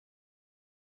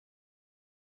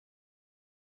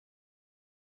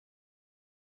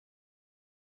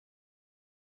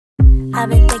I've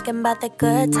been thinking about the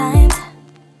good times.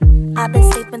 I've been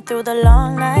sleeping through the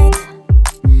long nights.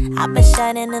 I've been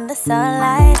shining in the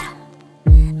sunlight.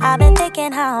 I've been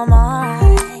thinking how I'm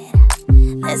alright.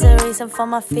 There's a reason for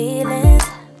my feelings.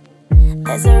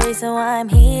 There's a reason why I'm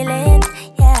healing.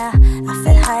 Yeah, I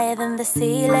feel higher than the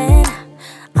ceiling.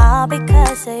 All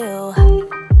because of you.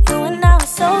 You and I were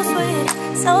so sweet,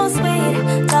 so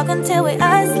sweet. Talking till we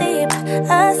asleep,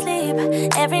 asleep.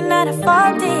 Every night I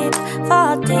fall deep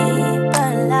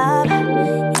but love,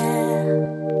 yeah.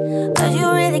 Cause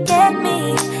you really get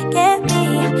me,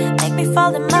 make me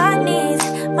fall to my knees,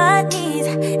 my knees.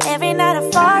 Every night I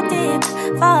fall deep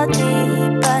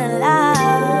but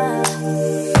love,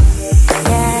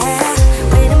 yeah.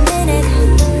 Wait a minute,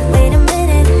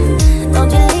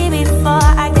 don't you leave before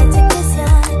I get to kiss ya.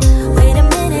 Wait a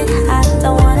minute, I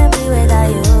don't wanna be without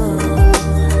you.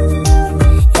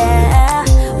 Yeah,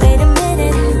 wait a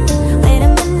minute,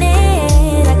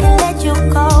 I can let you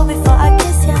go before I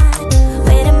kiss ya.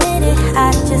 Wait a minute,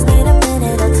 I just need a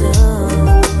minute or two.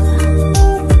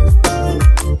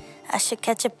 I should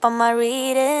catch up on my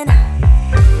reading,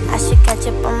 I should catch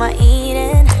up on my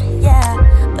eating, yeah.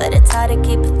 But it's hard to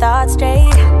keep your thoughts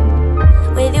straight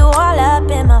with you all up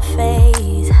in my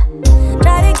face.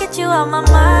 Try to get you out my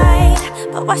mind,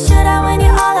 but why should I when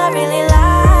you're all I really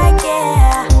like,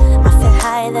 yeah. I feel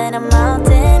higher than a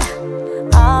mountain,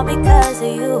 all because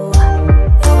of you.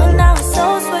 You and I were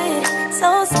so sweet,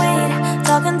 so sweet.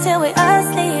 Talking till we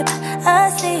asleep,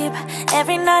 asleep.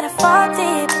 Every night I fall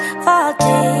deep